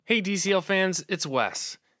Hey DCL fans, it's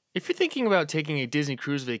Wes. If you're thinking about taking a Disney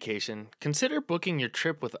cruise vacation, consider booking your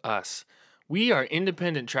trip with us. We are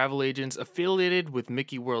independent travel agents affiliated with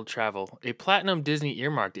Mickey World Travel, a platinum Disney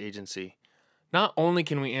earmarked agency. Not only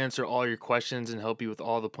can we answer all your questions and help you with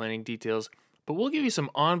all the planning details, but we'll give you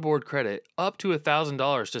some onboard credit up to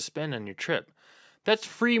 $1,000 to spend on your trip. That's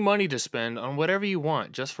free money to spend on whatever you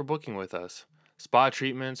want just for booking with us. Spa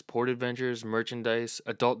treatments, port adventures, merchandise,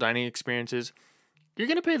 adult dining experiences. You're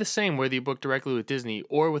going to pay the same whether you book directly with Disney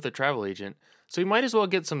or with a travel agent, so you might as well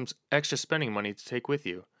get some extra spending money to take with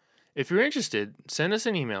you. If you're interested, send us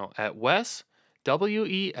an email at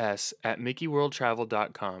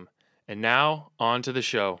wes@mickeyworldtravel.com. And now, on to the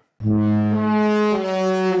show.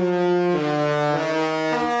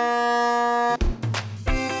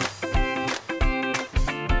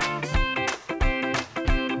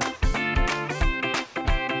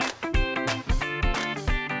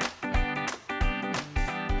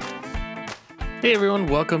 Hey everyone,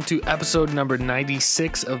 welcome to episode number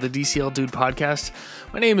 96 of the DCL Dude podcast.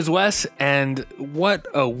 My name is Wes, and what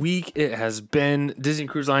a week it has been. Disney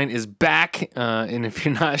Cruise Line is back, and if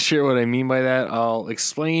you're not sure what I mean by that, I'll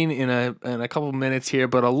explain in a couple minutes here.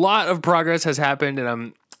 But a lot of progress has happened,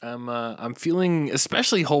 and I'm feeling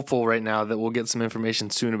especially hopeful right now that we'll get some information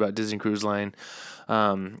soon about Disney Cruise Line,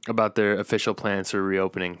 about their official plans for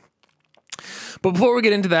reopening. But before we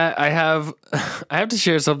get into that, I have to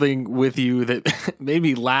share something with you that made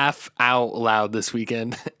me laugh out loud this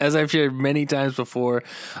weekend. As I've shared many times before,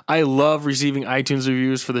 I love receiving iTunes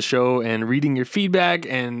reviews for the show and reading your feedback,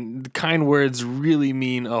 and kind words really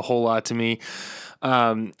mean a whole lot to me.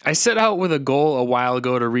 I set out with a goal a while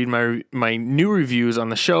ago to read my new reviews on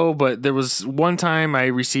the show, but there was one time I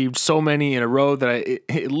received so many in a row that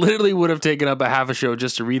it literally would have taken up a half a show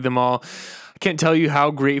just to read them all. Can't tell you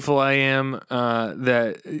how grateful I am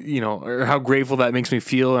or how grateful that makes me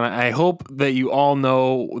feel. And I hope that you all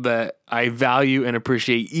know that I value and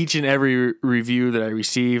appreciate each and every review that I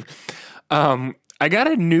receive. I got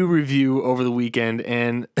a new review over the weekend,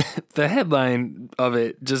 and the headline of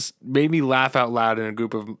it just made me laugh out loud in a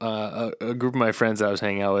group of my friends that I was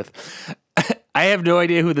hanging out with. I have no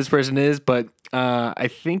idea who this person is, but I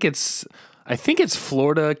think it's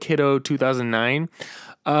Florida Kiddo 2009.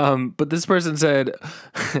 But this person said,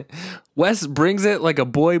 Wes brings it like a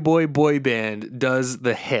boy band does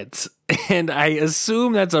the hits. And I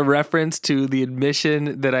assume that's a reference to the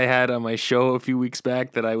admission that I had on my show a few weeks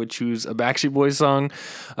back that I would choose a Backstreet Boys song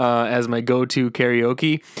as my go-to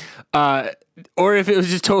karaoke. Or if it was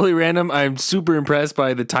just totally random, I'm super impressed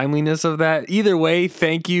by the timeliness of that. Either way,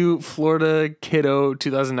 thank you, Florida Kiddo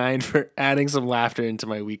 2009, for adding some laughter into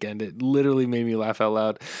my weekend. It literally made me laugh out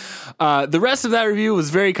loud. The rest of that review was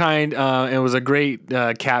very kind and was a great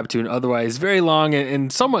cap to an otherwise very long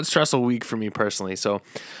and somewhat stressful week for me personally. So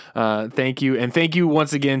thank you. And thank you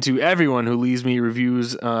once again to everyone who leaves me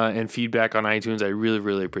reviews and feedback on iTunes. I really,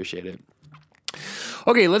 really appreciate it.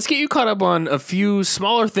 Okay, let's get you caught up on a few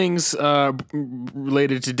smaller things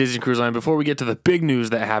related to Disney Cruise Line before we get to the big news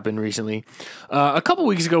that happened recently. A couple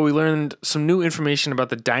weeks ago, we learned some new information about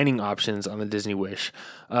the dining options on the Disney Wish.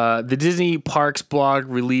 The Disney Parks blog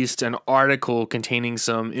released an article containing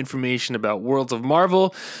some information about Worlds of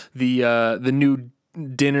Marvel, the new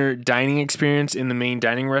dinner dining experience in the main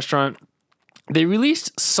dining restaurant. They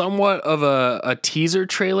released somewhat of a teaser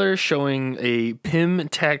trailer showing a PIM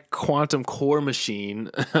Tech quantum core machine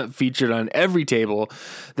featured on every table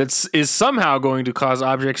that is somehow going to cause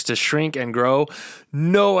objects to shrink and grow.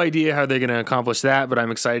 No idea how they're going to accomplish that, but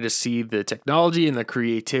I'm excited to see the technology and the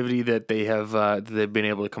creativity that they've been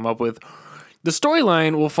able to come up with. The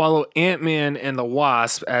storyline will follow Ant-Man and the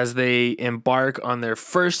Wasp as they embark on their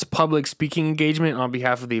first public speaking engagement on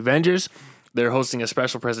behalf of the Avengers. They're hosting a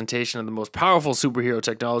special presentation of the most powerful superhero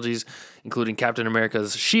technologies, including Captain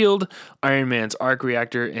America's shield, Iron Man's arc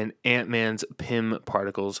reactor, and Ant-Man's PIM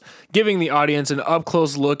particles, giving the audience an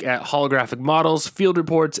up-close look at holographic models, field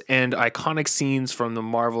reports, and iconic scenes from the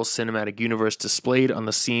Marvel Cinematic Universe displayed on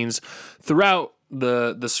the scenes throughout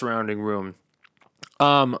the surrounding room.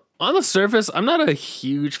 On the surface, I'm not a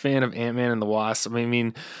huge fan of Ant-Man and the Wasp. I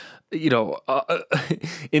mean,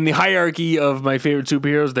 in the hierarchy of my favorite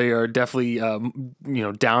superheroes, they are definitely,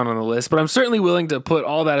 down on the list. But I'm certainly willing to put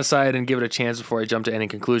all that aside and give it a chance before I jump to any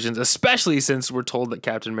conclusions, especially since we're told that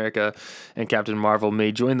Captain America and Captain Marvel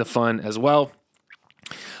may join the fun as well.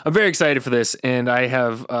 I'm very excited for this, and I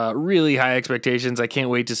have really high expectations. I can't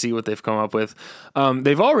wait to see what they've come up with.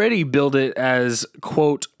 They've already billed it as,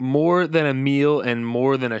 quote, more than a meal and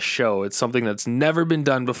more than a show. It's something that's never been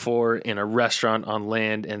done before in a restaurant on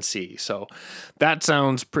land and sea. So that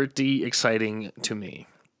sounds pretty exciting to me.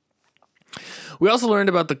 We also learned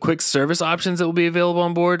about the quick service options that will be available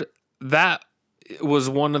on board. That was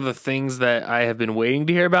one of the things that I have been waiting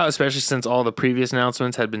to hear about, especially since all the previous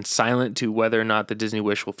announcements had been silent to whether or not the Disney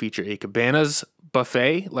Wish will feature a Cabanas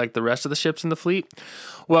buffet like the rest of the ships in the fleet.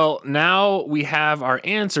 Well, now we have our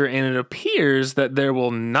answer, and it appears that there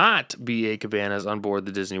will not be a Cabanas on board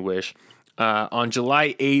the Disney Wish. On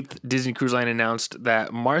July 8th, Disney Cruise Line announced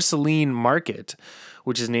that Marceline Market,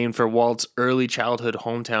 which is named for Walt's early childhood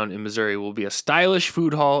hometown in Missouri, will be a stylish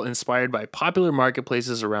food hall inspired by popular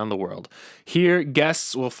marketplaces around the world. Here,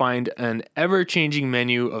 guests will find an ever-changing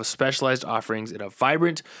menu of specialized offerings in a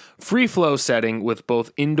vibrant, free-flow setting with both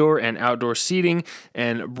indoor and outdoor seating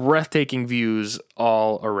and breathtaking ocean views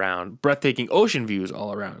all around,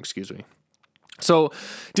 excuse me. So,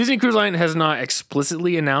 Disney Cruise Line has not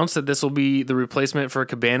explicitly announced that this will be the replacement for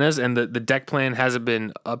Cabanas, and the deck plan hasn't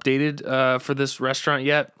been updated for this restaurant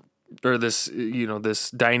yet, or this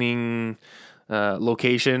dining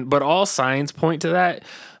location. But all signs point to that,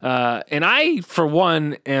 and I, for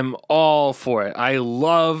one, am all for it. I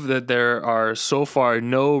love that there are so far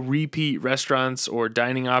no repeat restaurants or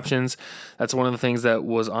dining options. That's one of the things that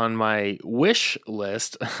was on my wish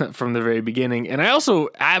list from the very beginning. And I also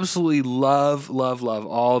absolutely love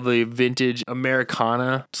all the vintage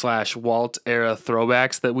Americana / Walt era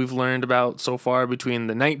throwbacks that we've learned about so far between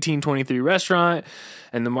the 1923 restaurant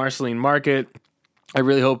and the Marceline Market. I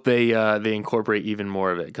really hope they incorporate even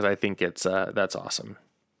more of it, because I think that's awesome.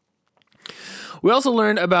 We also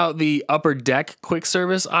learned about the upper deck quick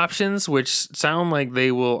service options, which sound like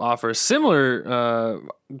they will offer similar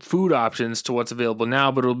food options to what's available now,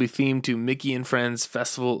 but it'll be themed to Mickey and Friends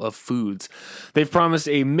Festival of Foods. They've promised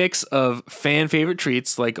a mix of fan favorite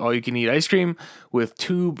treats like all-you-can-eat ice cream with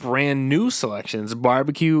 2 brand new selections,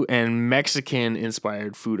 barbecue and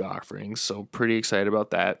Mexican-inspired food offerings. So pretty excited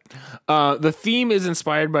about that. The theme is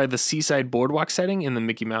inspired by the seaside boardwalk setting in the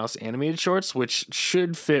Mickey Mouse animated shorts, which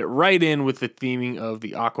should fit right in with the theming of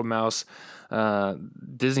the Aqua Mouse.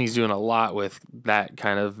 Disney's doing a lot with that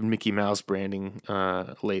kind of Mickey Mouse branding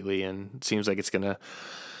lately, and it seems like it's going to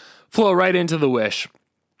flow right into the Wish.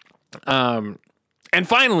 And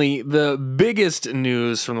finally, the biggest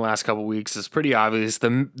news from the last couple weeks is pretty obvious.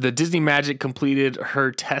 The Disney Magic completed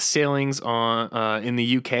her test sailings in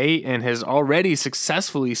the UK and has already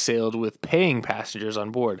successfully sailed with paying passengers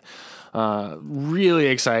on board. Really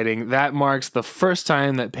exciting. That marks the first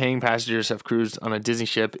time that paying passengers have cruised on a Disney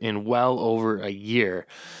ship in well over a year.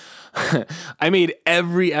 I made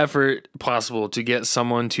every effort possible to get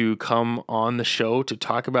someone to come on the show to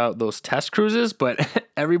talk about those test cruises, but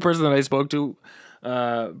every person that I spoke to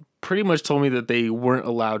pretty much told me that they weren't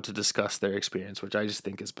allowed to discuss their experience, which I just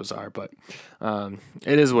think is bizarre, but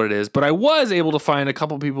it is what it is. But I was able to find a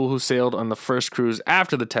couple people who sailed on the first cruise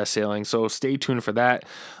after the test sailing, so stay tuned for that.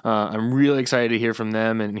 I'm really excited to hear from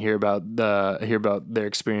them and hear about their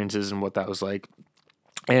experiences and what that was like.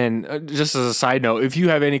 And just as a side note, if you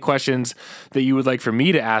have any questions that you would like for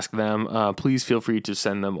me to ask them, please feel free to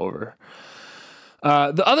send them over.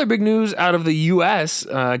 The other big news out of the U.S.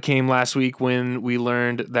 Came last week when we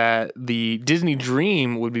learned that the Disney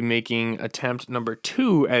Dream would be making attempt number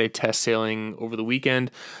 2 at a test sailing over the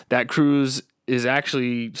weekend. That cruise is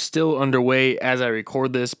actually still underway as I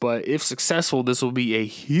record this, but if successful, this will be a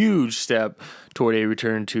huge step toward a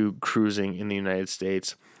return to cruising in the United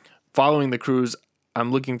States. Following the cruise,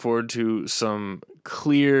 I'm looking forward to some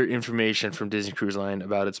clear information from Disney Cruise Line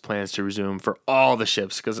about its plans to resume for all the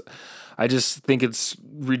ships, because I just think it's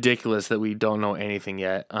ridiculous that we don't know anything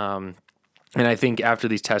yet. And I think after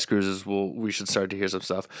these test cruises, we should start to hear some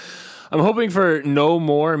stuff. I'm hoping for no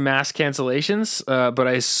more mass cancellations, but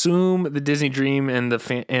I assume the Disney Dream and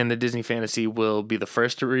the Disney Fantasy will be the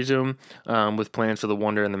first to resume, with plans for the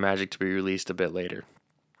Wonder and the Magic to be released a bit later.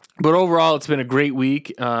 But overall, it's been a great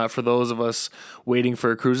week for those of us waiting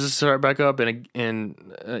for cruises to start back up, and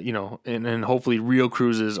hopefully real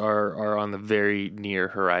cruises are on the very near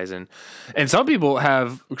horizon. And some people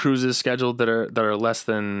have cruises scheduled that are less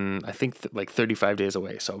than, I think, like 35 days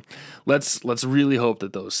away. So let's really hope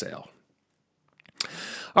that those sail.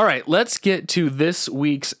 All right, let's get to this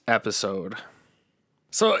week's episode.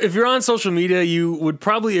 So if you're on social media, you would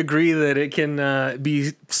probably agree that it can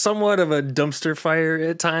be somewhat of a dumpster fire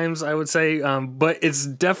at times, I would say, but it's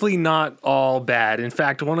definitely not all bad. In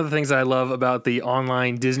fact, one of the things that I love about the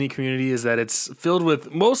online Disney community is that it's filled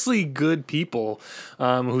with mostly good people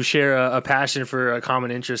who share a passion for a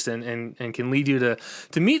common interest and can lead you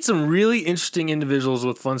to meet some really interesting individuals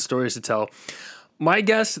with fun stories to tell. my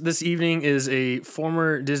guest this evening is a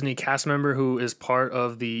former Disney cast member who is part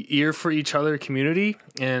of the Ear for Each Other community.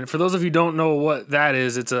 And for those of you who don't know what that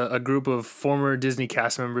is, it's a group of former Disney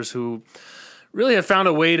cast members who really have found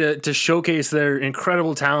a way to showcase their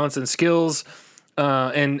incredible talents and skills,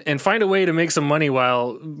 and find a way to make some money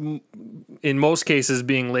while, in most cases,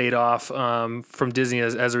 being laid off from Disney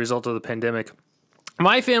as a result of the pandemic.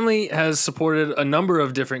 My family has supported a number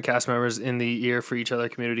of different cast members in the Ear for Each Other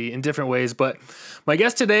community in different ways, but my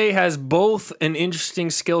guest today has both an interesting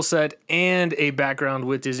skill set and a background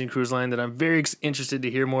with Disney Cruise Line that I'm very interested to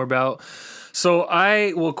hear more about. So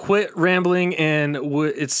I will quit rambling, and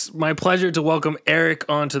it's my pleasure to welcome Eric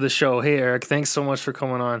onto the show. Hey, Eric, thanks so much for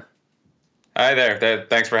coming on. Hi there.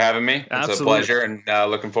 Thanks for having me. It's Absolutely. A pleasure, and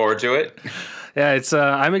looking forward to it. Yeah, it's.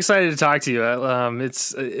 I'm excited to talk to you.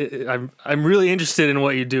 I'm really interested in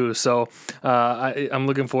what you do, so I'm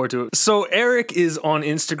looking forward to it. So Eric is on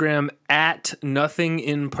Instagram at Nothing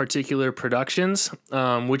in Particular Productions,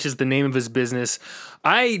 which is the name of his business.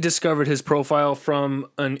 I discovered his profile from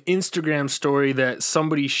an Instagram story that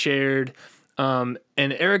somebody shared. And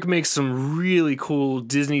Eric makes some really cool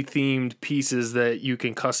Disney themed pieces that you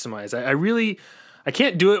can customize. I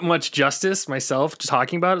can't do it much justice myself just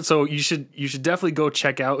talking about it. So you should definitely go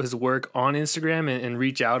check out his work on Instagram and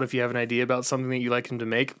reach out if you have an idea about something that you'd like him to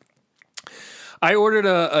make. I ordered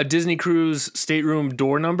a Disney Cruise stateroom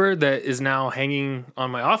door number that is now hanging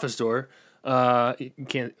on my office door.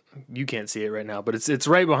 You can't see it right now, but it's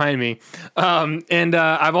right behind me. And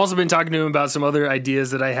I've also been talking to him about some other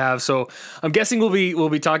ideas that I have. So I'm guessing we'll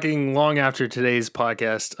be talking long after today's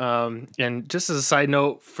podcast. And just as a side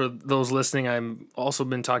note for those listening, I'm also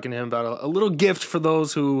been talking to him about a little gift for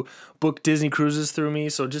those who book Disney cruises through me.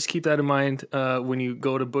 So just keep that in mind when you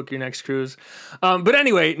go to book your next cruise. But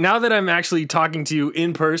anyway, now that I'm actually talking to you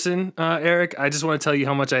in person, Eric, I just want to tell you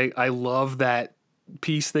how much I love that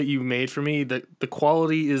piece that you made for me. The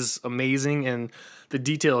quality is amazing and the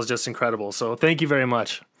detail is just incredible. So thank you very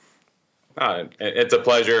much. It's a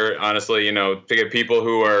pleasure, honestly, to get people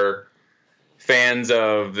who are fans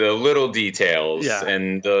of the little details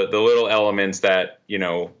and the little elements that,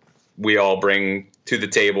 we all bring to the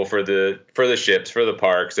table for the ships, for the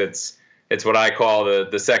parks. It's what I call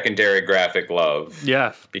the secondary graphic love.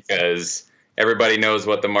 Yeah. Because everybody knows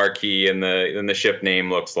what the marquee and the ship name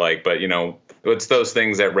looks like, but it's those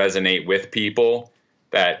things that resonate with people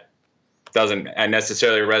that doesn't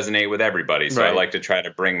necessarily resonate with everybody. So right. I like to try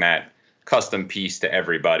to bring that custom piece to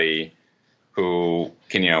everybody who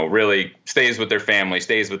can, really stays with their family,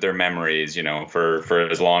 stays with their memories, for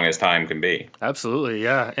as long as time can be. Absolutely.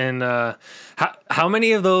 Yeah. And how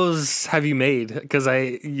many of those have you made? Because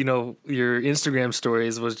your Instagram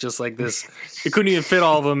stories was just like this. It couldn't even fit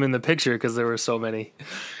all of them in the picture because there were so many.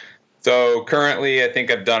 So currently, I think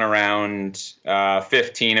I've done around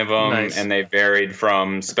 15 of them, nice. And they varied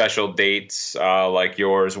from special dates like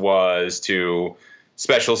yours was to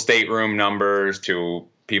special stateroom numbers to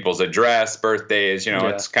people's address, birthdays.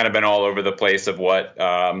 It's kind of been all over the place of what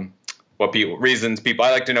reasons people. I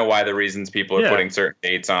like to know why the reasons people are putting certain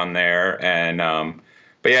dates on there, and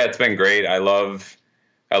but yeah, it's been great. I love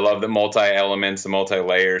the multi-elements, the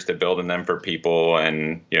multi-layers to building them for people.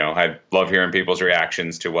 And, I love hearing people's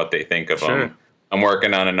reactions to what they think of them. I'm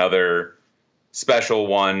working on another special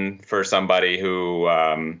one for somebody who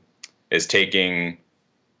is taking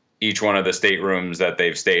each one of the staterooms that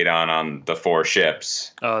they've stayed on the 4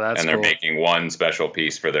 ships. Oh, that's cool. And they're making one special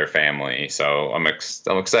piece for their family. So I'm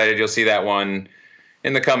excited. You'll see that one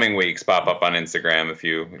in the coming weeks pop up on Instagram if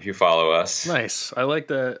you follow us. Nice. I like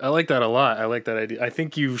that. I like that a lot. I like that idea. I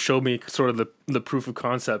think you showed me sort of the proof of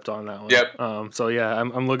concept on that one. Yep. So yeah,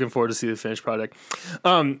 I'm looking forward to see the finished product.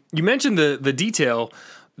 You mentioned the detail.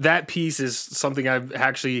 That piece is something I've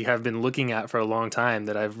actually have been looking at for a long time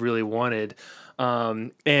that I've really wanted.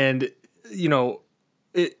 And it's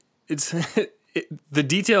the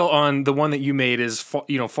detail on the one that you made is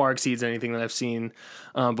far exceeds anything that I've seen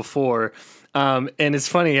before. And it's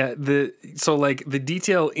funny, the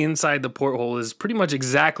detail inside the porthole is pretty much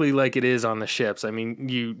exactly like it is on the ships. I mean,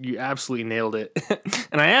 you absolutely nailed it.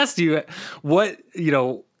 And I asked you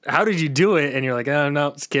how did you do it? And you're like, oh,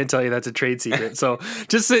 no, can't tell you. That's a trade secret. So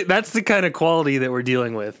just that's the kind of quality that we're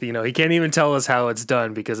dealing with. He can't even tell us how it's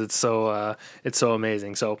done because it's so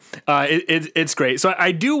amazing. So it's great. So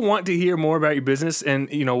I do want to hear more about your business, and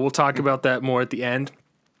we'll talk about that more at the end.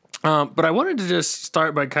 But I wanted to just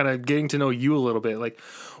start by kind of getting to know you a little bit. Like,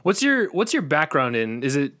 what's your background in?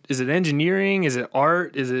 Is it engineering? Is it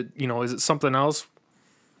art? Is it is it something else?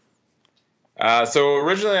 So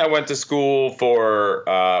originally I went to school for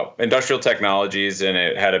industrial technologies, and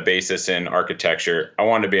it had a basis in architecture. I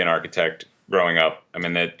wanted to be an architect growing up. I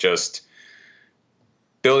mean, it just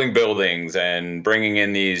building buildings and bringing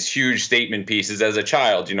in these huge statement pieces as a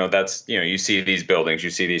child, that's, you see these buildings,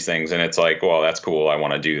 you see these things, and it's like, well, that's cool. I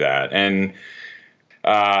want to do that. And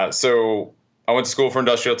so I went to school for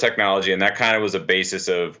industrial technology, and that kind of was a basis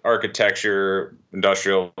of architecture,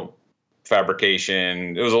 industrial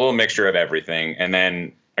fabrication. It was a little mixture of everything. And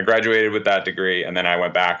then I graduated with that degree, and then I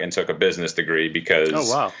went back and took a business degree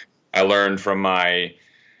because I learned from my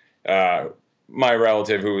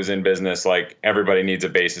relative who was in business, like everybody needs a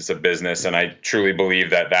basis of business. And I truly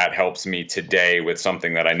believe that helps me today with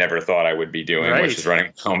something that I never thought I would be doing, which is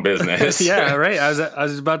running my own business. Yeah, right. I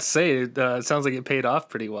was about to say, it sounds like it paid off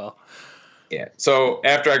pretty well. Yeah. So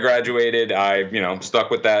after I graduated, I,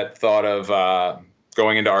 stuck with that thought of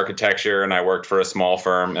going into architecture, and I worked for a small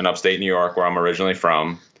firm in upstate New York, where I'm originally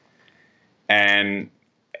from. And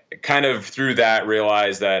kind of through that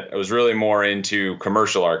realized that I was really more into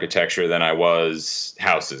commercial architecture than I was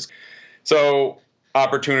houses. So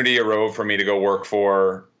opportunity arose for me to go work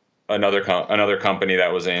for another company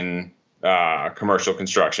that was in commercial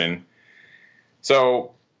construction.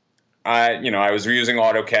 So I was using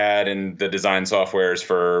AutoCAD and the design softwares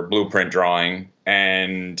for blueprint drawing.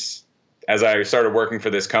 And as I started working for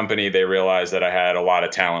this company, they realized that I had a lot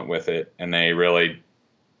of talent with it, and they really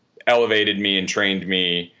elevated me and trained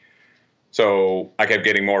me. So I kept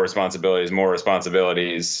getting more responsibilities,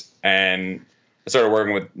 and I started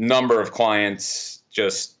working with a number of clients,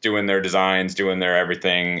 just doing their designs, doing their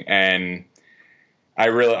everything. And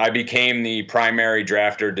I became the primary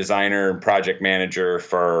drafter, designer, and project manager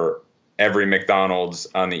for every McDonald's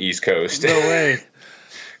on the East Coast. No way.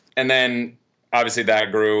 And then obviously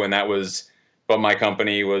that grew, but my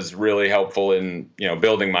company was really helpful in,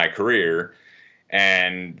 building my career.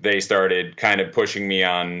 And they started kind of pushing me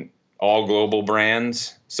on all global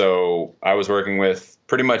brands. So I was working with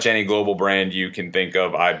pretty much any global brand you can think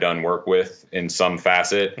of. I've done work with in some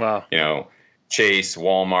facet. Wow. Chase,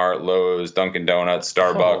 Walmart, Lowe's, Dunkin' Donuts,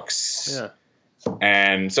 Starbucks. Yeah.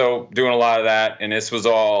 And so doing a lot of that. And this was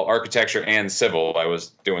all architecture and civil. I was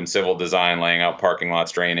doing civil design, laying out parking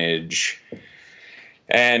lots, drainage.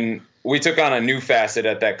 And we took on a new facet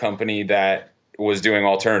at that company that was doing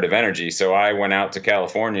alternative energy. So I went out to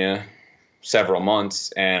California several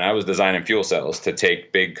months, and I was designing fuel cells to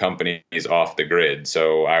take big companies off the grid.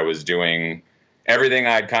 So I was doing everything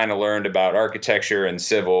I'd kind of learned about architecture and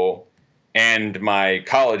civil, and my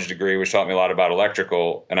college degree, which taught me a lot about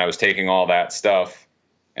electrical. And I was taking all that stuff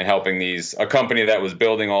and helping a company that was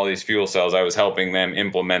building all these fuel cells, I was helping them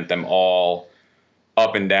implement them all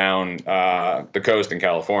up and down the coast in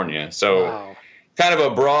California. So kind of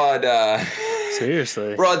a broad,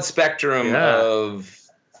 seriously, broad spectrum of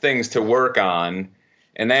things to work on.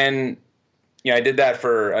 And then, I did that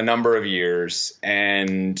for a number of years,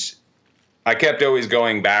 and I kept always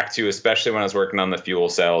going back to, especially when I was working on the fuel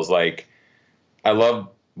cells, like, I love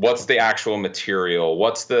what's the actual material?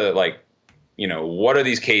 What's the, what are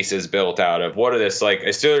these cases built out of? What are this? Like, I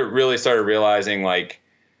still really started realizing, like,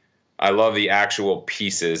 I love the actual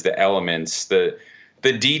pieces, the elements, the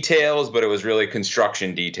details, but it was really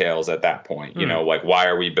construction details at that point. Like, why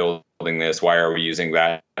are we building this? Why are we using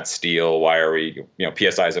that steel? Why are we,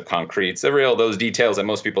 PSIs of concrete? Those details that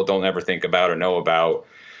most people don't ever think about or know about.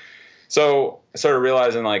 So I started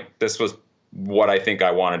realizing, like, this was what I think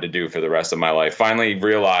I wanted to do for the rest of my life. Finally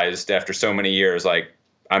realized after so many years, like,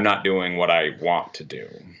 I'm not doing what I want to do.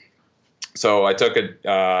 So I took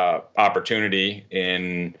a opportunity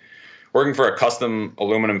in working for a custom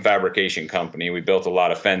aluminum fabrication company. We built a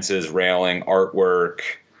lot of fences, railing, artwork,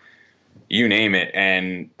 you name it.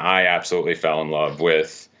 And I absolutely fell in love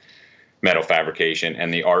with metal fabrication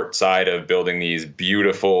and the art side of building these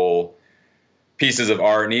beautiful pieces of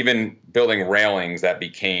art, and even building railings that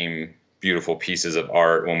became beautiful pieces of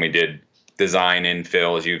art when we did design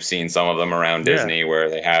infills. You've seen some of them around Disney where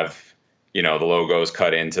they have, the logos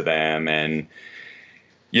cut into them. And,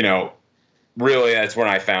 really that's when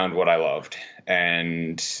I found what I loved.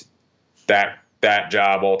 And that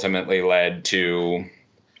job ultimately led to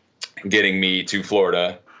getting me to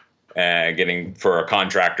Florida, getting for a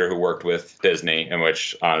contractor who worked with Disney, and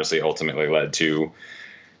which honestly ultimately led to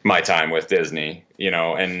my time with Disney,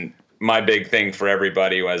 and my big thing for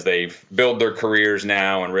everybody as they build their careers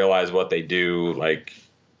now and realize what they do, like,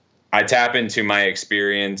 I tap into my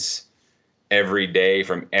experience every day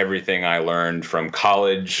from everything I learned from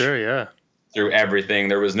college. Sure, yeah. Through everything.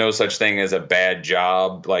 There was no such thing as a bad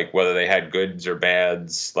job, like whether they had goods or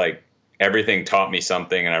bads, like everything taught me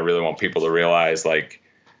something. And I really want people to realize, like,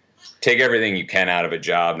 take everything you can out of a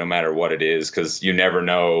job, no matter what it is, because you never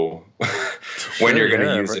know when you're going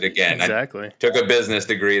to use it again. Exactly. I took a business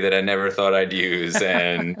degree that I never thought I'd use,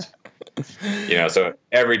 and so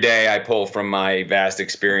every day I pull from my vast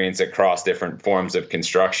experience across different forms of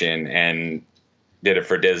construction and did it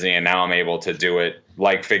for Disney, and now I'm able to do it,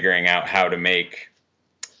 like figuring out how to make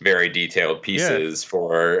very detailed pieces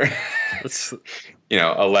for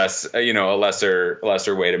a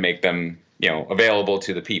lesser way to make them available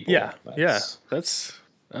to the people. That's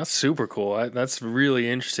super cool. That's really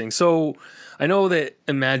interesting. So I know that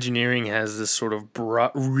Imagineering has this sort of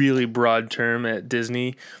really broad term at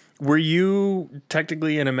Disney. Were you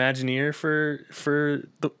technically an Imagineer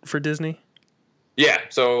for Disney? Yeah.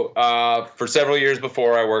 So for several years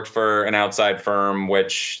before, I worked for an outside firm,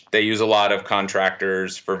 which they use a lot of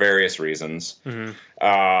contractors for various reasons. Mm-hmm.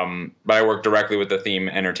 But I worked directly with the theme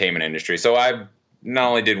entertainment industry. So I not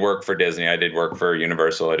only did work for Disney, I did work for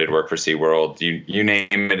Universal, I did work for SeaWorld. You name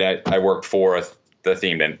it, I worked for the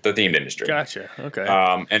themed industry. Gotcha. Okay.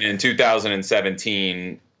 And in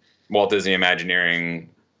 2017, Walt Disney Imagineering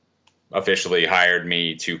officially hired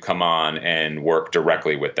me to come on and work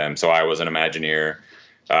directly with them. So I was an Imagineer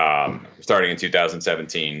starting in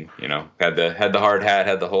 2017. Had the hard hat,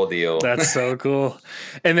 had the whole deal. That's so cool.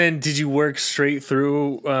 And then did you work straight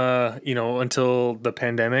through until the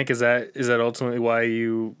pandemic? Is that ultimately why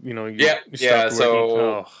you stopped working?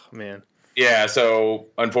 Oh man. Yeah, so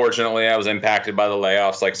unfortunately I was impacted by the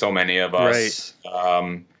layoffs like so many of us.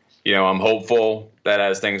 Right. I'm hopeful that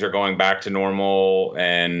as things are going back to normal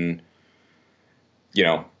and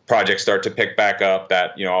projects start to pick back up,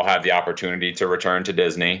 that I'll have the opportunity to return to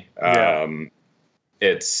Disney.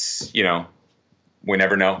 It's we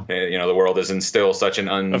never know. The world is in still such an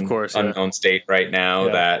unknown state right now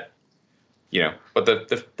that but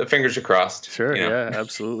the fingers are crossed. Sure. Yeah,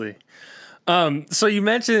 absolutely. So you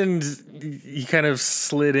mentioned you kind of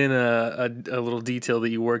slid in a little detail that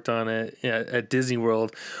you worked on at Disney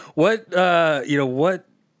World. What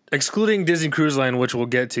excluding Disney Cruise Line, which we'll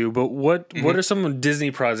get to, but what are some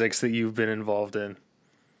Disney projects that you've been involved in?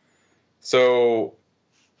 So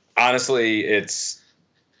honestly, it's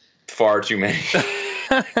far too many to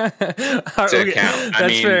count.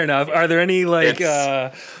 That's fair enough. Are there any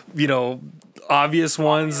obvious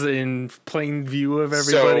ones in plain view of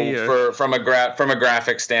everybody? So from a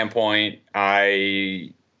graphic standpoint,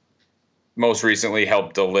 I most recently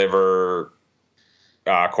helped deliver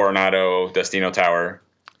Coronado Destino Tower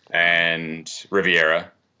and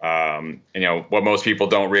Riviera. What most people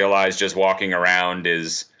don't realize just walking around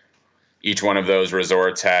is each one of those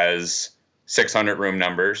resorts has 600 room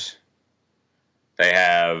numbers. They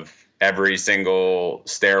have every single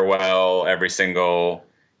stairwell, every single,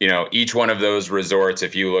 each one of those resorts,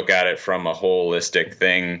 if you look at it from a holistic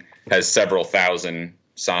thing, has several thousand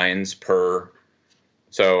signs per.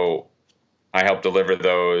 So I help deliver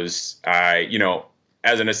those.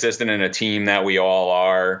 As an assistant in a team that we all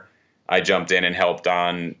are, I jumped in and helped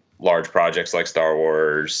on large projects like Star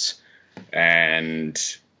Wars and,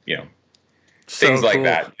 things like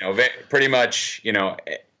that. Pretty much,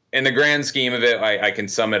 in the grand scheme of it, I can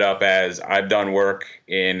sum it up as I've done work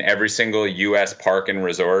in every single U.S. park and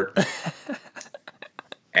resort.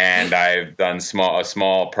 And I've done a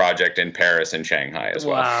small project in Paris and Shanghai as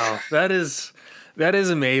well. Wow, that is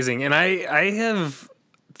amazing. And I have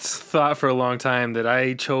thought for a long time that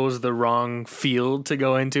I chose the wrong field to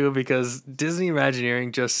go into, because Disney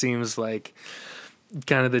Imagineering just seems like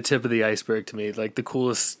kind of the tip of the iceberg to me, like the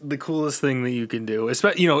coolest thing that you can do.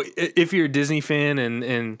 Especially, if you're a Disney fan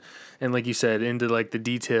and like you said, into like the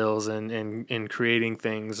details and creating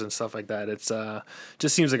things and stuff like that. It's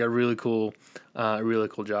just seems like a really cool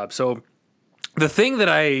job. So the thing that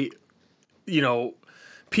I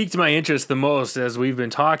piqued my interest the most as we've been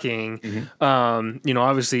talking. Mm-hmm.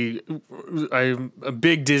 Obviously I'm a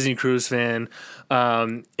big Disney Cruise fan.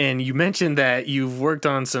 And you mentioned that you've worked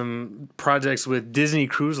on some projects with Disney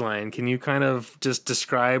Cruise Line. Can you kind of just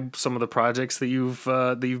describe some of the projects that you've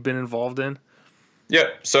been involved in? Yeah.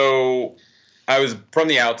 So I was from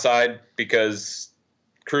the outside because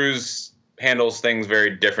Cruise handles things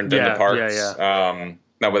very different than the parks.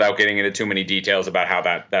 Now, without getting into too many details about how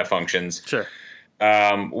that functions. Sure.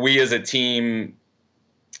 We as a team,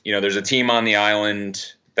 there's a team on the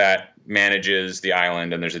island that manages the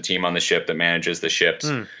island, and there's a team on the ship that manages the ships.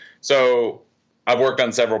 So I've worked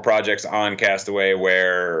on several projects on Castaway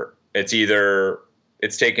where it's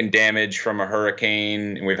taken damage from a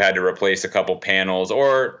hurricane and we've had to replace a couple panels,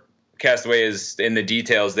 or Castaway is in the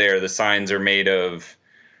details there. The signs are made of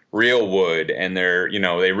real wood, and they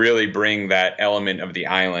really bring that element of the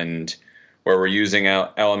island where we're using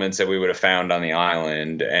elements that we would have found on the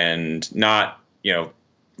island, and not, a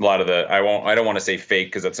lot of the, I don't want to say fake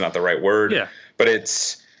because that's not the right word. Yeah. But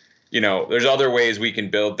it's, there's other ways we can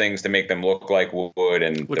build things to make them look like wood,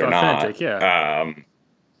 and look they're authentic, not. Yeah.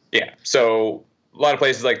 Yeah. So a lot of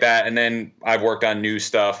places like that. And then I've worked on new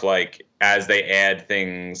stuff, like as they add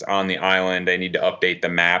things on the island, they need to update the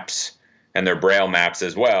maps and their Braille maps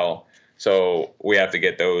as well. So we have to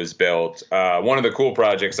get those built. One of the cool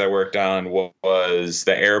projects I worked on was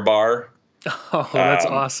the air bar. Oh, that's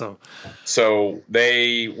awesome. So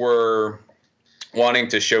they were wanting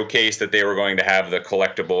to showcase that they were going to have the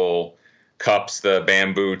collectible cups, the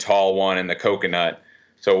bamboo tall one and the coconut.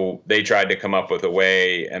 So they tried to come up with a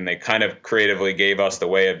way, and they kind of creatively gave us the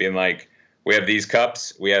way of being like, we have these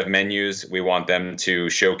cups, we have menus, we want them to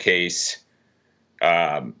showcase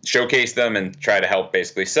them and try to help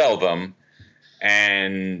basically sell them.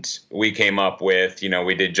 And we came up with,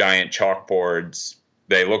 we did giant chalkboards.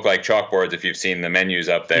 They look like chalkboards if you've seen the menus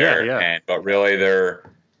up there. Yeah. But really they're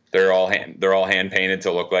all hand painted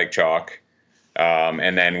to look like chalk.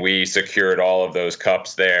 And then we secured all of those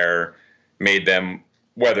cups there, made them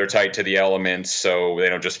weather tight to the elements so they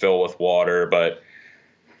don't just fill with water. But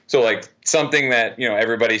so like something that,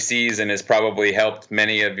 everybody sees and has probably helped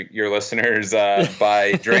many of your listeners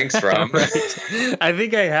buy drinks from. I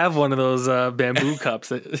think I have one of those bamboo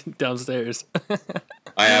cups downstairs.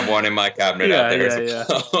 I have one in my cabinet out there.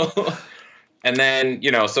 Yeah. And then,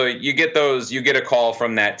 so you get a call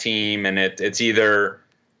from that team, and it's either,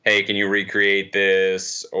 hey, can you recreate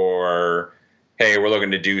this? Or, hey, we're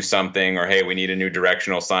looking to do something, or, hey, we need a new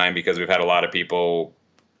directional sign because we've had a lot of people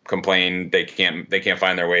complain they can't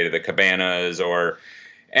find their way to the cabanas,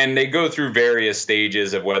 and they go through various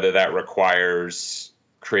stages of whether that requires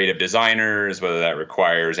creative designers, whether that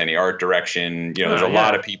requires any art direction. There's a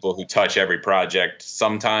lot of people who touch every project.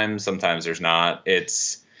 Sometimes there's not.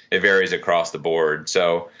 It varies across the board.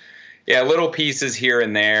 So yeah, little pieces here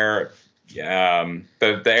and there.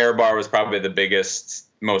 The air bar was probably the biggest,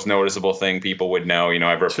 most noticeable thing people would know.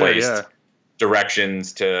 I've replaced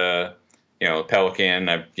directions to,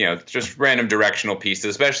 Pelican. Just random directional pieces,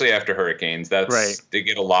 especially after hurricanes. That's right. They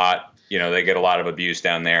get a lot. They get a lot of abuse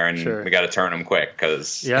down there, and we got to turn them quick.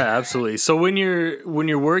 Absolutely. So when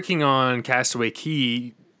you're working on Castaway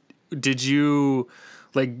Cay, did you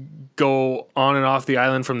go on and off the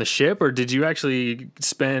island from the ship, or did you actually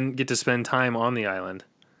get to spend time on the island?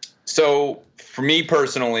 So for me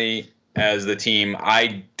personally, as the team,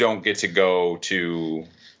 I don't get to go to.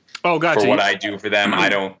 Oh, gotcha. For what I do for them, I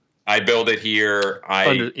don't. I build it here.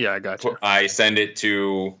 I got you. I send it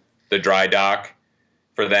to the dry dock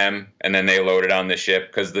for them, and then they load it on the ship,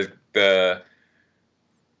 because the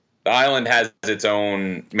island has its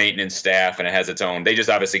own maintenance staff, and it has its own. They just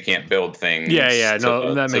obviously can't build things.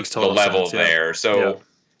 That makes total sense. The level sense, there. So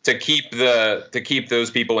to keep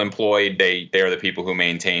those people employed, they are the people who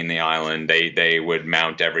maintain the island. They would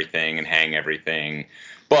mount everything and hang everything.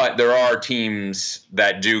 But there are teams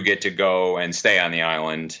that do get to go and stay on the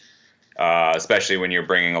island, especially when you're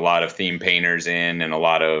bringing a lot of theme painters in and a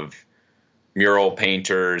lot of mural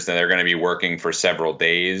painters, and they're going to be working for several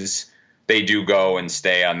days. They do go and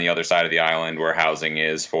stay on the other side of the island where housing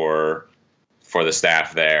is for the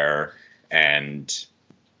staff there, and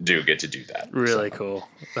do get to do that. Really cool.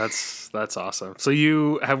 That's awesome. So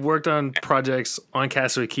you have worked on projects on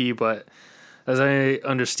Castaway Cay, but as I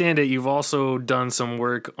understand it, you've also done some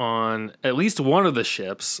work on at least one of the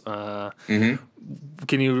ships. Can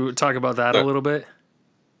you talk about that a little bit?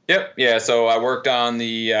 Yep. Yeah. So I worked on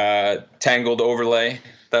the Tangled overlay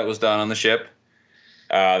that was done on the ship.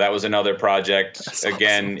 That was another project. That's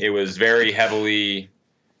Again, awesome. It was very heavily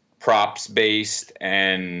props based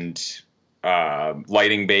and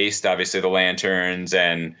lighting based. Obviously, the lanterns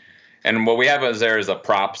and what we have is a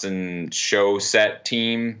props and show set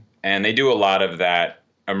team, and they do a lot of that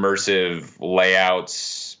immersive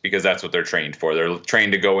layouts because that's what they're trained for. They're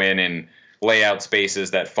trained to go in and lay out spaces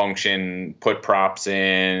that function, put props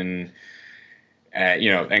in,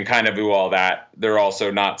 and kind of do all that. They're also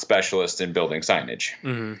not specialists in building signage.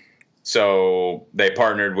 Mm-hmm. So they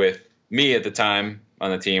partnered with me at the time on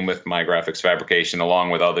the team with my graphics fabrication, along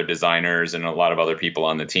with other designers and a lot of other people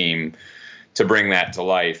on the team, to bring that to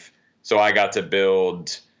life. So I got to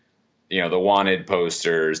build, the wanted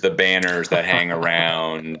posters, the banners that hang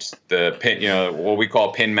around, the pin, what we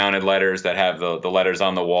call pin mounted letters that have the letters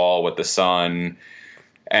on the wall with the sun.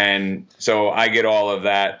 And so I get all of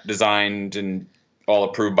that designed and all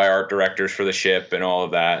approved by art directors for the ship and all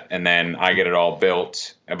of that. And then I get it all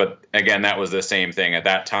built. But again, that was the same thing. At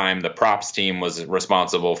that time, the props team was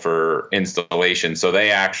responsible for installation. So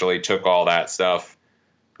they actually took all that stuff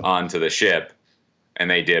onto the ship, and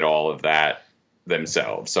they did all of that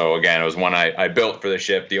themselves. So again, it was one I built for the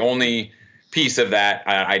ship. The only piece of that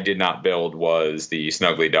I did not build was the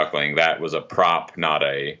Snuggly Duckling. That was a prop, not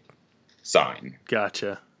a sign.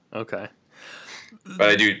 Gotcha. Okay. But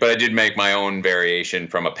I did make my own variation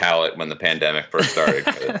from a pallet when the pandemic first started.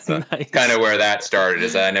 It's nice. Kind of where that started,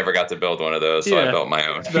 is that I never got to build one of those, so I built my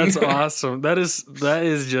own. That's awesome. That is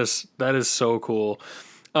so cool.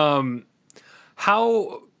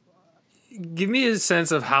 Give me a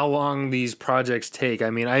sense of how long these projects take. I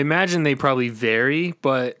mean, I imagine they probably vary,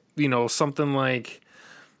 but something like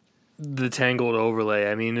the Tangled overlay,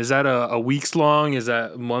 I mean, is that a weeks long? Is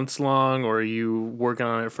that months long? Or are you working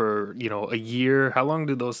on it for, a year? How long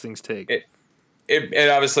do those things take? It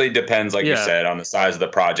obviously depends, like you said, on the size of the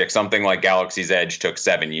project. Something like Galaxy's Edge took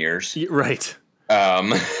 7 years. Right.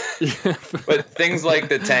 But things like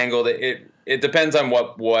the Tangled, it depends on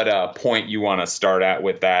what point you want to start at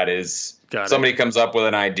with that. Somebody comes up with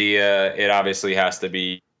an idea, it obviously has to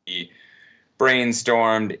be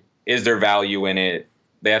brainstormed. Is there value in it?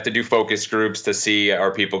 They have to do focus groups to see,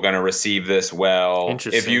 are people going to receive this well?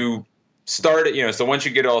 If you start it, so once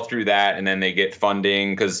you get all through that and then they get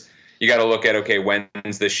funding, because you got to look at, okay,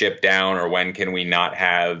 when's the ship down, or when can we not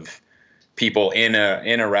have people in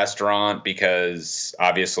a restaurant? Because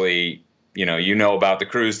obviously, about the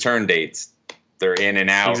cruise turn dates. They're in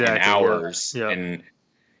and out in hours. Yeah. And,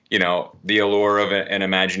 the allure of an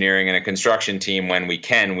Imagineering and a construction team, when we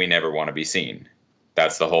never want to be seen.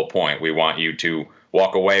 That's the whole point. We want you to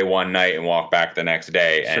walk away one night and walk back the next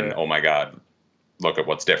day and, oh my God, look at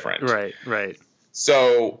what's different. Right.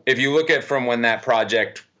 So if you look at from when that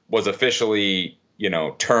project was officially,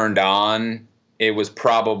 turned on, it was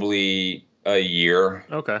probably a year.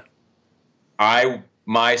 Okay.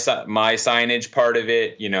 My signage part of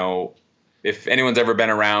it, if anyone's ever been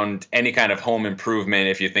around any kind of home improvement,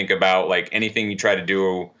 if you think about like anything you try to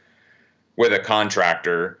do with a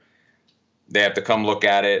contractor, they have to come look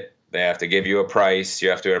at it. They have to give you a price. You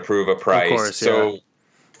have to approve a price. Of course, so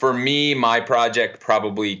for me, my project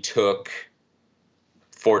probably took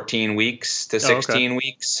 14 weeks to 16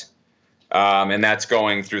 weeks. And that's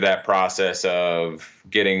going through that process of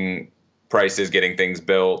getting prices, getting things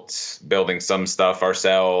built, building some stuff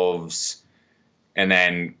ourselves, and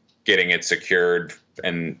then getting it secured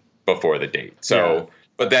and before the date. So,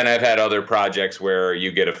 but then I've had other projects where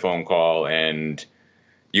you get a phone call and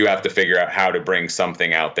you have to figure out how to bring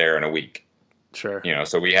something out there in a week. Sure.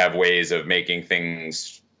 So we have ways of making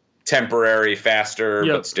things temporary, faster,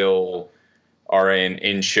 but still are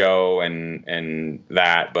in show and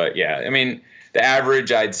that. But yeah, I mean, the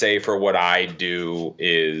average I'd say for what I do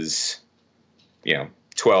is,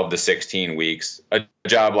 12 to 16 weeks. A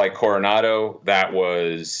job like Coronado, that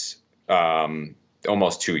was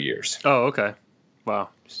almost 2 years. Oh, okay. Wow.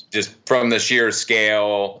 Just from the sheer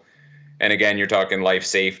scale. And again, you're talking life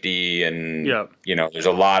safety and, there's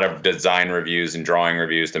a lot of design reviews and drawing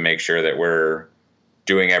reviews to make sure that we're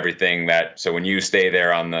doing everything so when you stay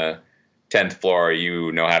there on the 10th floor,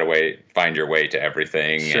 you know how to find your way to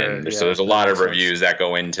everything. Sure, and so there's a lot of reviews that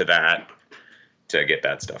go into that to get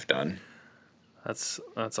that stuff done. That's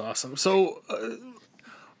awesome. So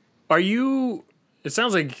it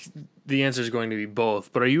sounds like the answer is going to be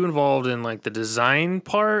both, but are you involved in like the design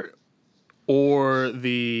part or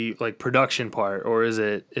the like production part, or is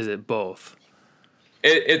it both?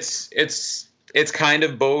 It's kind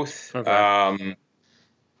of both. Okay.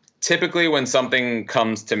 Typically when something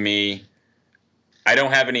comes to me, I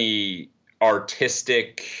don't have any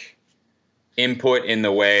artistic input in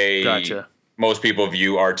the way most people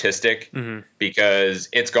view artistic, because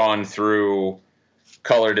it's gone through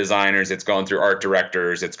color designers, it's gone through art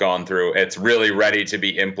directors, it's really ready to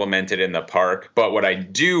be implemented in the park. But what I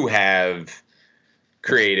do have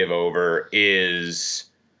creative over is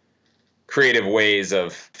creative ways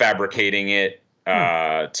of fabricating it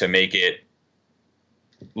to make it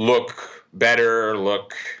look better,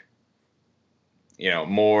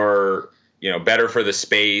 more, better for the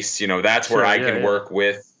space. That's where I can work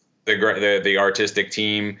with the artistic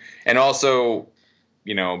team. And also,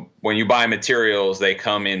 when you buy materials, they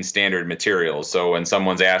come in standard materials. So when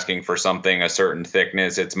someone's asking for something a certain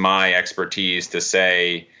thickness, it's my expertise to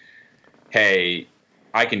say, hey,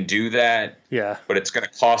 I can do that. Yeah. But it's going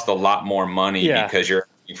to cost a lot more money because you're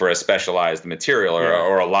looking for a specialized material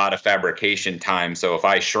or a lot of fabrication time. So if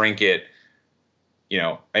I shrink it,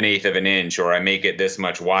 1/8 of an inch, or I make it this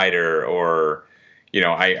much wider, or,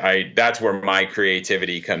 I that's where my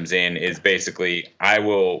creativity comes in, is basically I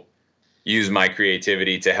will use my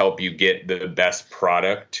creativity to help you get the best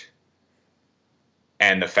product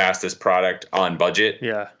and the fastest product on budget.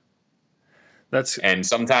 Yeah. And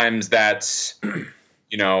sometimes that's,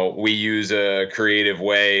 we use a creative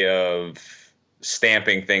way of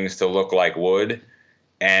stamping things to look like wood,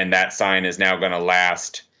 and that sign is now going to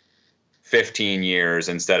last 15 years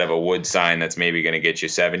instead of a wood sign that's maybe going to get you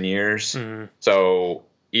 7 years. Mm-hmm. So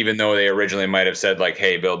even though they originally might have said like,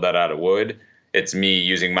 hey, build that out of wood, it's me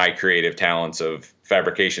using my creative talents of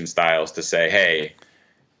fabrication styles to say, hey,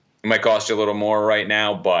 it might cost you a little more right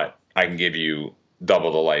now, but I can give you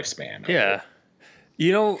double the lifespan. Yeah.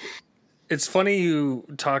 It's funny you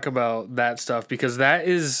talk about that stuff, because that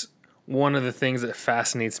is one of the things that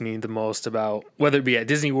fascinates me the most about, whether it be at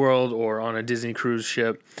Disney World or on a Disney cruise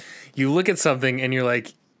ship. You look at something and you're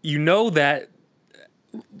like, that,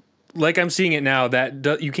 like I'm seeing it now,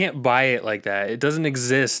 that you can't buy it like that. It doesn't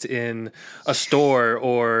exist in a store,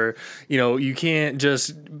 or, you can't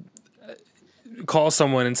just call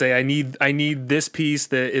someone and say, I need this piece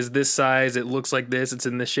that is this size, it looks like this, it's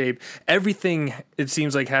in this shape. Everything, it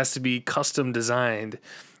seems like, has to be custom designed.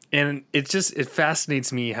 And it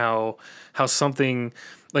fascinates me how something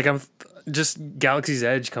like Galaxy's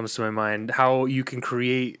Edge comes to my mind, how you can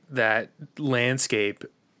create that landscape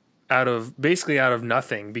out of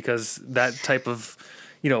nothing, because that type of,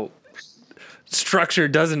 structure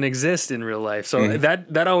doesn't exist in real life. So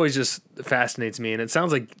that always just fascinates me. And it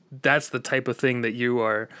sounds like that's the type of thing that you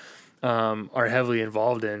are heavily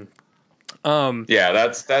involved in. Yeah,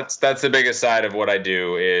 that's the biggest side of what I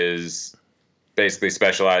do, is basically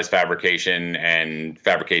specialized fabrication and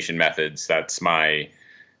fabrication methods. That's my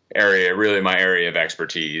area, really my area of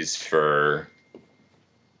expertise for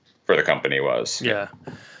the company was. Yeah.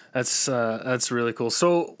 That's really cool.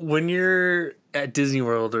 So when you're at Disney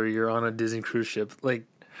World or you're on a Disney cruise ship, like,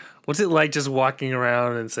 what's it like just walking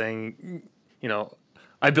around and saying,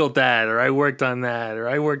 I built that, or I worked on that, or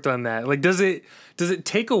I worked on that? Like, does it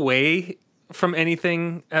take away from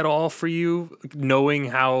anything at all for you, knowing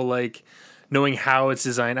how it's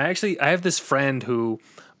designed? I have this friend who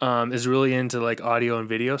is really into like audio and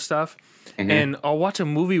video stuff, and I'll watch a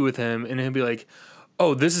movie with him, and he'll be like,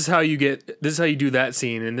 oh, this is how you do that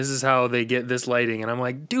scene, and this is how they get this lighting. And I'm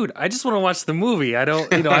like, dude, I just want to watch the movie. I don't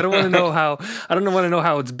want to know how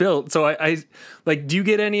it's built. So I like, do you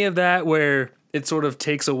get any of that where it sort of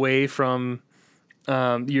takes away from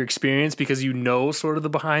your experience because sort of the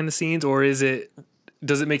behind the scenes, or does it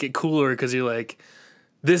make it cooler because you're like,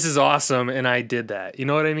 this is awesome and I did that? You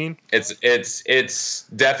know what I mean? It's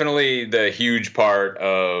definitely the huge part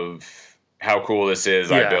of how cool this is.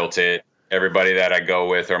 Yeah. I built it. Everybody that I go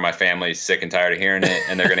with or my family's sick and tired of hearing it,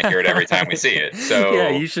 and they're going to hear it every time we see it. So yeah,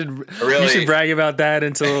 you should brag about that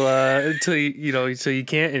until you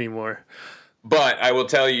can't anymore. But I will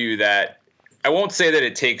tell you that I won't say that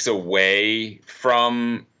it takes away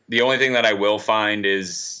from. The only thing that I will find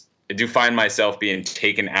is I do find myself being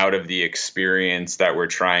taken out of the experience that we're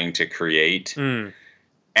trying to create. And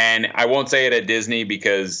I won't say it at Disney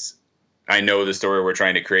because I know the story we're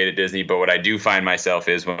trying to create at Disney, but what I do find myself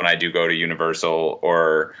is when I do go to Universal,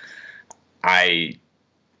 or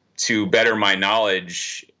to better my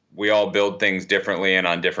knowledge, we all build things differently and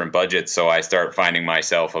on different budgets. So I start finding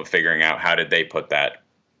myself of figuring out, how did they put that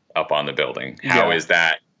up on the building? How is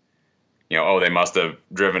that, they must have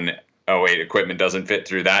driven, equipment doesn't fit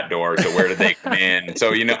through that door. So where did they come in?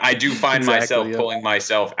 So, I do find myself pulling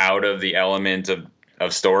myself out of the element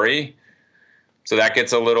of story. So that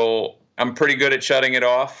gets a little, I'm pretty good at shutting it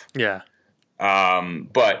off. Yeah.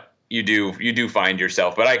 But you do find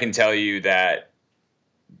yourself. But I can tell you that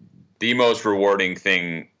the most rewarding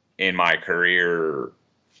thing in my career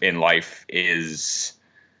in life is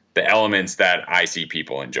the elements that I see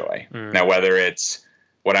people enjoy. Now, whether it's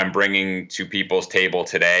what I'm bringing to people's table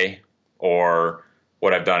today or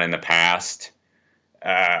what I've done in the past,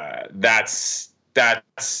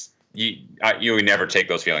 you would never take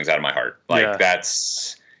those feelings out of my heart. Like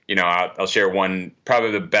that's, I'll share one,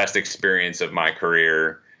 probably the best experience of my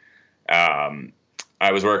career.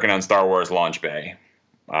 I was working on Star Wars Launch Bay,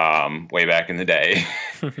 way back in the day,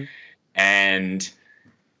 and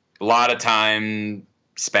a lot of time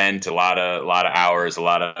spent, a lot of hours, a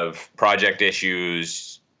lot of project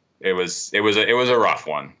issues. It was a rough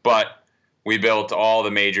one, but we built all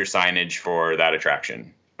the major signage for that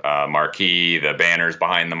attraction. Marquee, the banners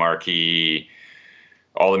behind the marquee,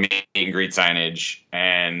 all the meet and greet signage.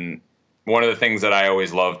 And one of the things that I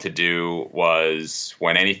always loved to do was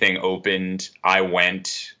when anything opened, I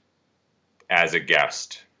went as a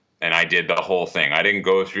guest and I did the whole thing. I didn't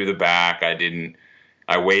go through the back.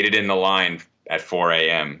 I waited in the line at 4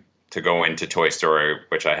 a.m. to go into Toy Story,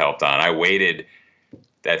 which I helped on. I waited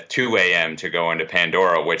at 2 a.m. to go into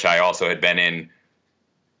Pandora, which I also had been in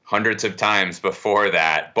hundreds of times before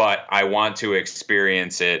that, but I want to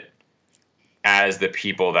experience it as the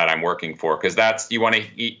people that I'm working for, because that's you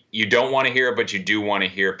don't want to hear it, but you do want to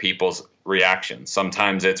hear people's reactions.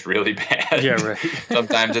 Sometimes it's really bad. Yeah, right.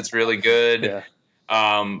 Sometimes it's really good. Yeah.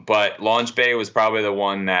 But Launch Bay was probably the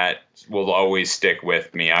one that will always stick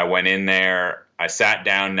with me. I went in there, I sat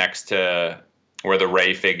down next to where the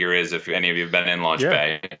Ray figure is, if any of you have been in Launch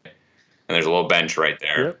Bay. And there's a little bench right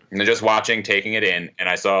there. Yep. And they're just watching, taking it in, and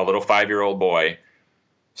I saw a little 5-year-old boy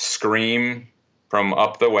scream from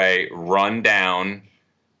up the way, run down,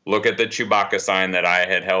 look at the Chewbacca sign that I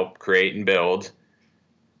had helped create and build,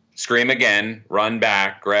 scream again, run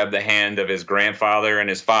back, grab the hand of his grandfather and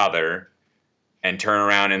his father, and turn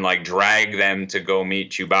around and like drag them to go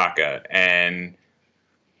meet Chewbacca. And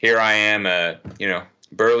here I am, a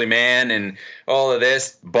burly man, and all of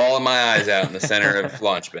this, bawling my eyes out in the center of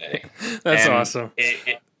Launch Bay. That's and awesome.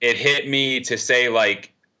 It hit me to say,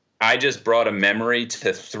 like, I just brought a memory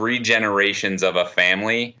to 3 generations of a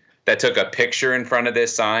family that took a picture in front of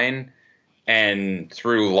this sign, and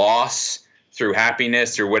through loss, through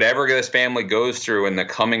happiness, through whatever this family goes through in the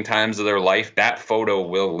coming times of their life, that photo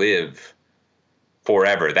will live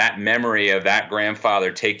forever. That memory of that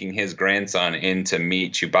grandfather taking his grandson in to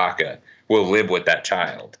meet Chewbacca will live with that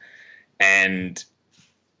child. And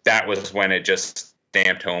that was when it just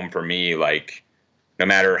stamped home for me, like, no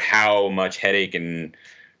matter how much headache and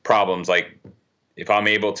problems, like, if I'm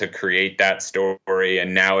able to create that story,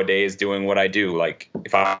 and nowadays doing what I do, like,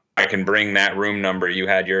 if I can bring that room number you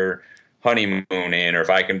had your honeymoon in, or if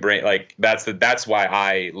I can bring, like, that's why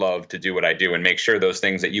I love to do what I do and make sure those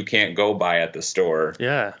things that you can't go buy at the store.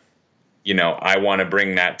 Yeah. I want to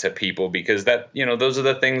bring that to people, because that, those are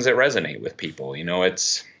the things that resonate with people.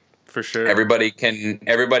 It's for sure. Everybody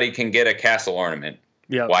can get a castle ornament.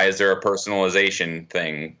 Yeah. Why is there a personalization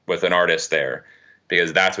thing with an artist there?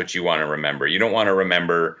 Because that's what you want to remember. You don't want to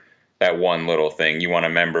remember that one little thing. You want to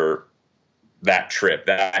remember that trip,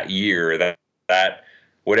 that year, that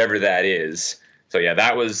whatever that is. So yeah,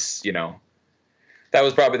 that was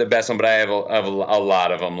probably the best one, but I have a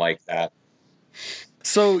lot of them like that.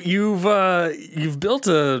 So you've built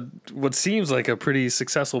what seems like a pretty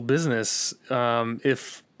successful business.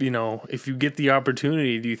 If you get the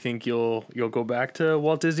opportunity, do you think you'll go back to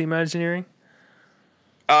Walt Disney Imagineering?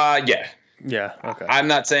 Yeah. Yeah. Okay. I'm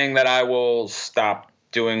not saying that I will stop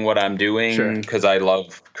doing what I'm doing, because I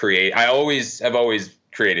love create. I've always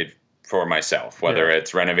created for myself, whether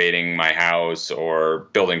it's renovating my house or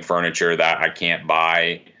building furniture that I can't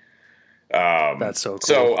buy. That's so cool.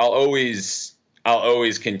 So I'll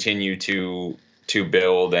always continue to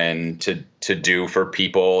build and to do for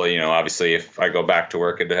people. Obviously, if I go back to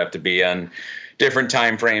work, it'd have to be on different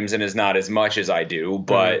time frames and is not as much as I do.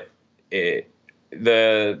 But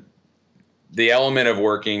the element of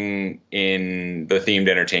working in the themed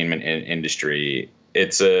entertainment industry,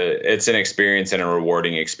 it's an experience and a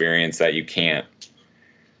rewarding experience that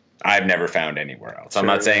I've never found anywhere else. I'm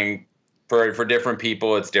not saying for different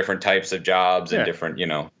people, it's different types of jobs and different,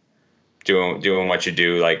 doing what you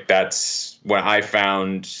do. Like, that's when I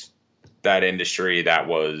found that industry,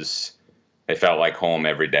 it felt like home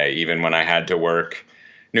every day, even when I had to work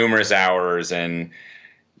numerous hours and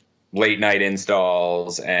late night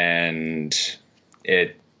installs, and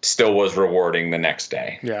it still was rewarding the next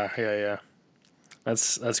day. Yeah.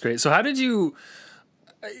 That's great. So how did you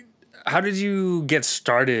get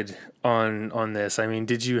started on this? I mean,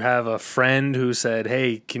 did you have a friend who said,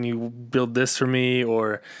 "Hey, can you build this for me?"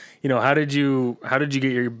 Or, how did you get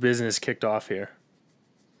your business kicked off here?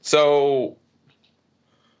 So,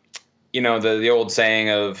 the old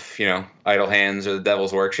saying of, idle hands are the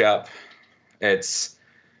devil's workshop. It's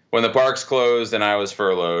when the parks closed and I was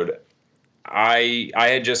furloughed, I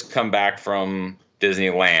had just come back from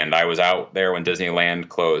Disneyland. I was out there when Disneyland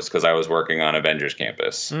closed because I was working on Avengers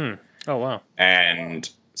Campus. Oh, wow. And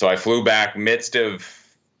so I flew back midst of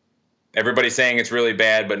everybody saying it's really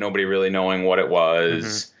bad, but nobody really knowing what it was.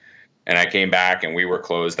 Mm-hmm. And I came back and we were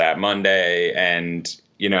closed that Monday. And,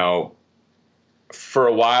 for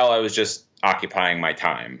a while I was just occupying my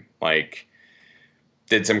time. Like,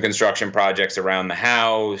 did some construction projects around the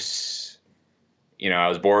house. I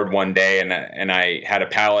was bored one day and I had a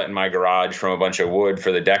pallet in my garage from a bunch of wood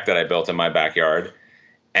for the deck that I built in my backyard.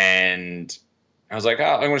 And I was like,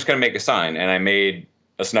 I'm just going to make a sign. And I made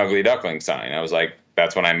a Snuggly Duckling sign. I was like,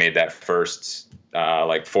 that's when I made that first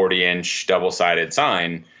 40-inch double-sided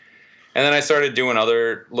sign. And then I started doing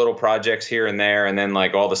other little projects here and there. And then,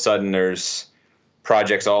 like, all of a sudden there's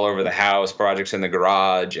projects all over the house, projects in the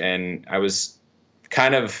garage. And I was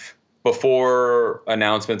kind of, before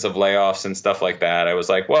announcements of layoffs and stuff like that, I was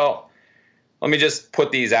like, well, let me just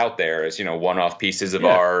put these out there as, one-off pieces of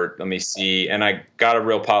art. Let me see. And I got a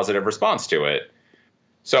real positive response to it.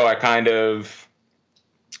 So I kind of,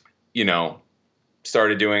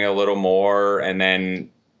 started doing a little more. And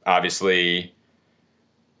then obviously,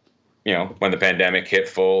 when the pandemic hit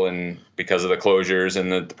full and because of the closures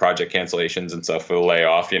and the project cancellations and stuff for the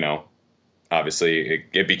layoff, obviously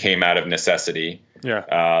it became out of necessity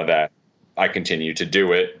that I continue to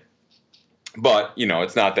do it. But,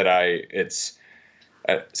 it's not that it's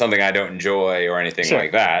something I don't enjoy or anything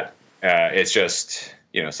like that. It's just,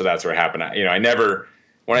 so that's where it happened.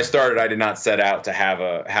 When I started, I did not set out to have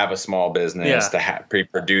a small business, to be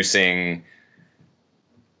producing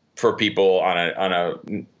for people on a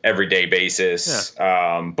everyday basis.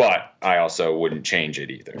 But I also wouldn't change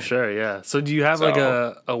it either. Sure. Yeah. So do you have like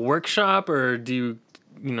a workshop, or do you,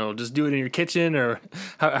 just do it in your kitchen, or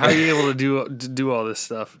how are you able to do all this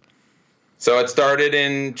stuff? So it started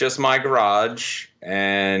in just my garage,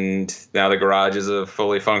 and now the garage is a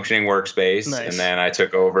fully functioning workspace. Nice. And then I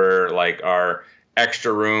took over like our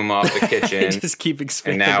extra room off the kitchen. Just keep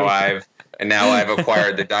expanding. And now I've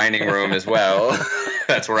acquired the dining room as well.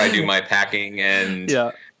 That's where I do my packing, and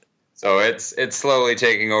so it's slowly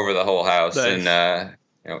taking over the whole house. Nice. And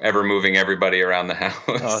ever moving everybody around the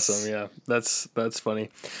house. Awesome. Yeah, that's funny.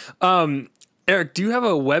 Eric, do you have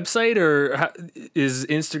a website, or is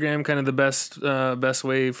Instagram kind of the best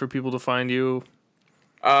way for people to find you?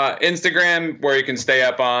 Instagram, where you can stay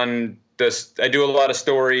up on this. I do a lot of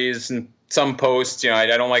stories and some posts. I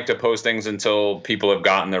don't like to post things until people have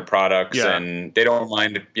gotten their products and they don't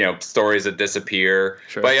mind, stories that disappear.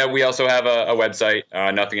 Sure. But we also have a website,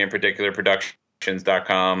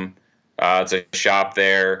 nothinginparticularproductions.com. It's a shop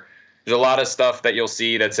there. There's a lot of stuff that you'll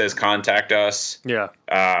see that says contact us. Yeah.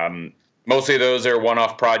 Mostly those are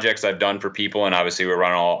one-off projects I've done for people, and obviously we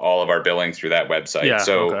run all of our billing through that website. Yeah,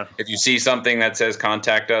 so if you see something that says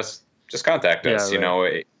contact us, just contact us.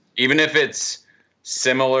 Right. Even if it's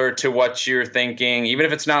similar to what you're thinking, even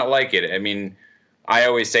if it's not like it. I mean, I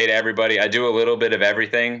always say to everybody, I do a little bit of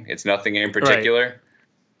everything. It's nothing in particular.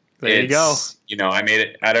 Right. There you go. I made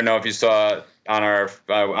it. I don't know if you saw on our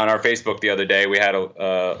Facebook the other day, we had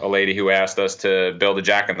a lady who asked us to build a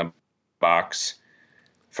Jack in the Box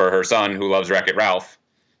for her son who loves Wreck-It Ralph.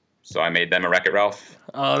 So I made them a Wreck-It Ralph.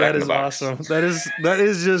 Oh, that is awesome. That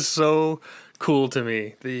is just so cool to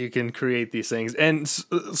me that you can create these things. And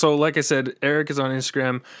so, like I said, Eric is on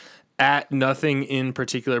Instagram at Nothing in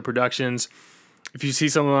Particular Productions. If you see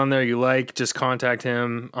someone on there you like, just contact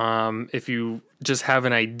him. If you just have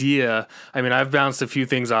an idea, I mean, I've bounced a few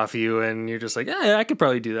things off of you, and you're just like, yeah, I could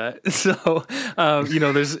probably do that. So,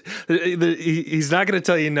 he's not going to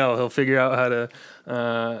tell you no. He'll figure out how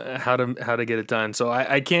to get it done. So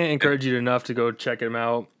I can't encourage you enough to go check him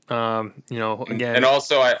out. Again, and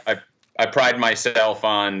also I pride myself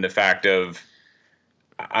on the fact of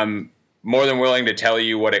I'm more than willing to tell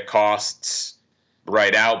you what it costs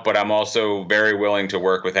right out, but I'm also very willing to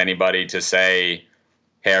work with anybody to say,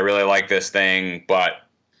 hey, I really like this thing, but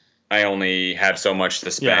I only have so much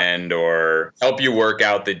to spend, or help you work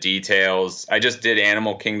out the details. I just did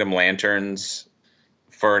Animal Kingdom lanterns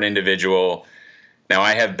for an individual. Now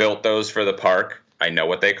I have built those for the park. I know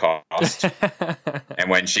what they cost. And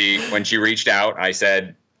when she reached out, I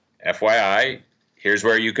said, FYI, here's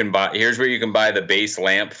where you can buy the base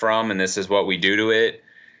lamp from, and this is what we do to it.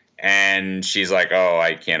 And she's like, oh,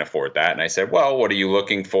 I can't afford that. And I said, well, what are you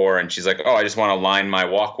looking for? And she's like, oh, I just want to line my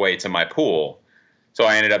walkway to my pool. So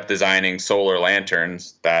I ended up designing solar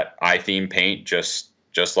lanterns that I theme paint just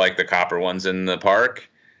like the copper ones in the park,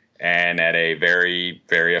 and at a very,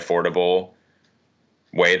 very affordable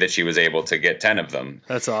way that she was able to get 10 of them.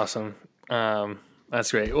 That's awesome.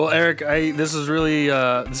 That's great. Well, Eric, this is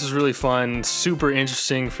really fun, super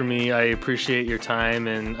interesting for me. I appreciate your time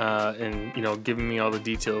and giving me all the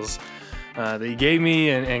details that you gave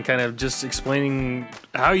me, and kind of just explaining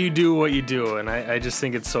how you do what you do. And I just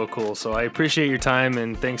think it's so cool. So I appreciate your time,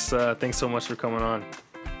 and thanks so much for coming on.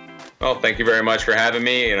 Well, thank you very much for having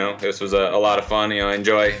me. This was a lot of fun. I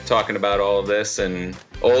enjoy talking about all of this, and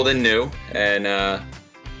old and new. And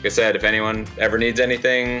like I said, if anyone ever needs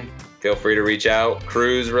anything, feel free to reach out.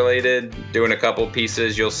 Cruise related, doing a couple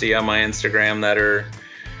pieces you'll see on my Instagram that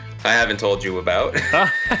I haven't told you about. Okay.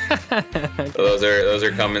 So those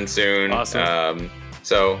are coming soon. Awesome.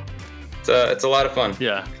 So it's a lot of fun.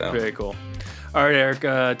 Yeah, very cool. All right,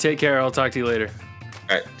 Eric, take care. I'll talk to you later.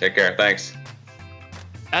 All right, take care. Thanks.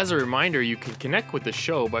 As a reminder, you can connect with the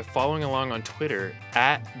show by following along on Twitter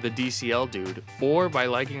at the DCL Dude, or by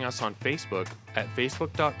liking us on Facebook at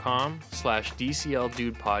facebook.com/DCL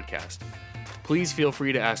Dude Podcast. Please feel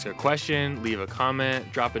free to ask a question, leave a comment,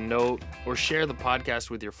 drop a note, or share the podcast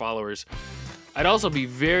with your followers. I'd also be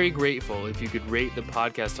very grateful if you could rate the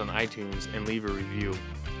podcast on iTunes and leave a review.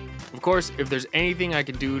 Of course, if there's anything I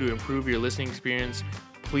could do to improve your listening experience,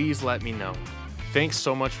 please let me know. Thanks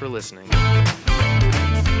so much for listening.